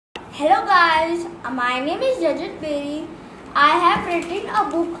Hello guys, my name is Yajat. I have written a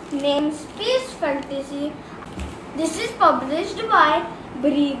book named Space Fantasy. This is published by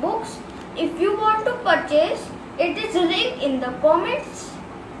BriBooks. If you want to purchase, it is linked in the comments.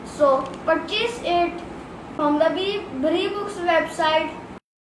 So purchase it from the BriBooks website.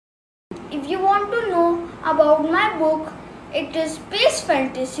 If you want to know about my book, it is Space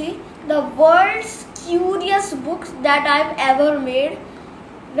Fantasy, the world's curious books that I've ever made.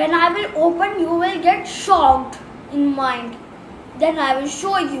 When I will open, you will get shocked in mind. Then I will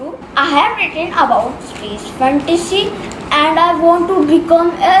show you. I have written about space fantasy and I want to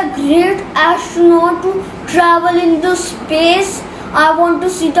become a great astronaut to travel in the space. I want to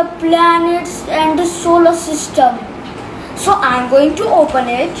see the planets and the solar system. So I am going to open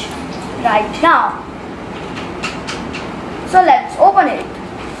it right now. So let's open it.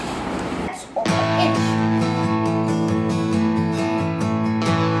 Let's open it.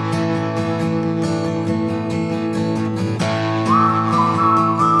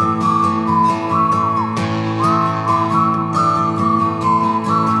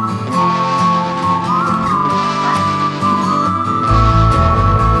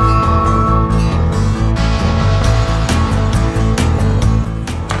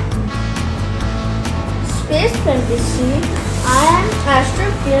 Space fantasy. I am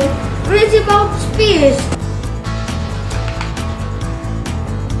astronaut crazy about space.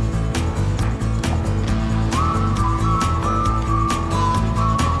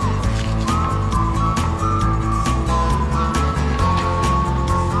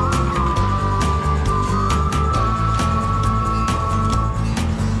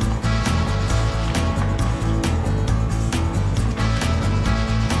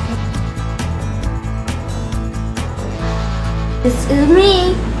 This is me.